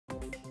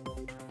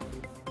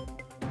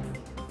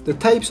The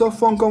tapes of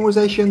phone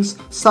conversations,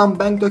 some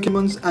bank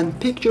documents and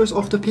pictures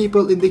of the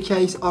people in the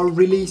case are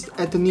released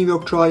at the New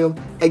York trial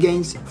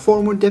against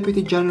former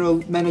Deputy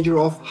General Manager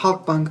of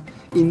Halkbank,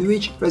 in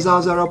which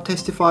Reza Zarrab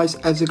testifies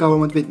as a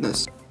government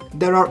witness.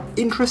 There are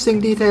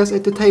interesting details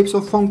at the tapes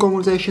of phone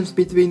conversations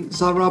between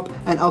Zarrab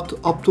and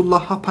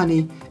Abdullah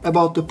Happani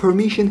about the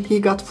permission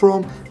he got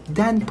from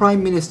then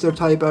Prime Minister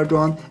Tayyip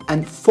Erdoğan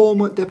and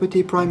former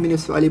Deputy Prime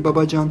Minister Ali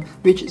Babacan,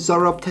 which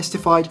Zarrab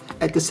testified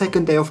at the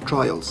second day of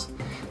trials.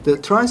 The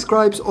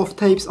transcribes of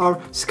tapes are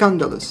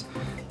scandalous,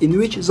 in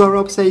which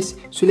Zarrab says,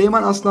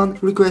 "Süleyman Aslan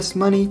requests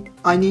money,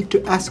 I need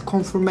to ask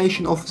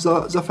confirmation of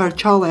Zafer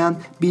Çağlayan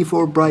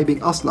before bribing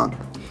Aslan."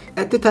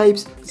 At the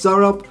tapes,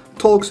 Zarrab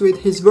talks with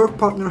his work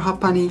partner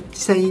Happani,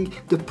 saying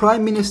the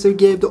Prime Minister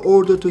gave the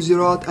order to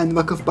Ziraat and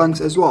Vakıf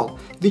banks as well,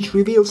 which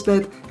reveals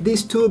that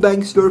these two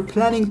banks were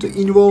planning to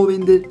involve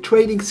in the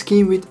trading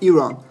scheme with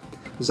Iran.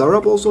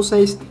 Zarrab also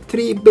says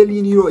 3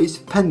 billion euro is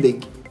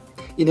pending.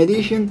 In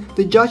addition,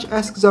 the judge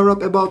asked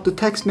Zarrab about the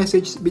text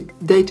message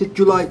dated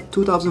July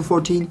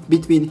 2014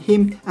 between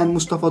him and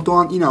Mustafa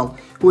Doğan Ünal,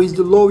 who is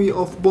the lawyer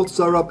of both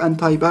Zarrab and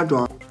Tayyip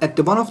Erdoğan. At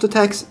the one of the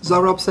texts,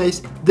 Zarrab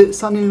says the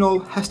son-in-law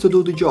has to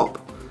do the job.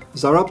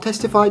 Zarrab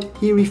testified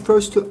he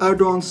refers to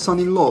Erdoğan's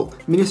son-in-law,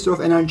 Minister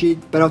of Energy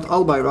Berat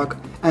Albayrak,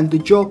 and the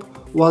job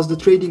was the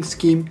trading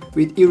scheme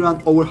with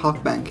Iran over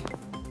Halkbank.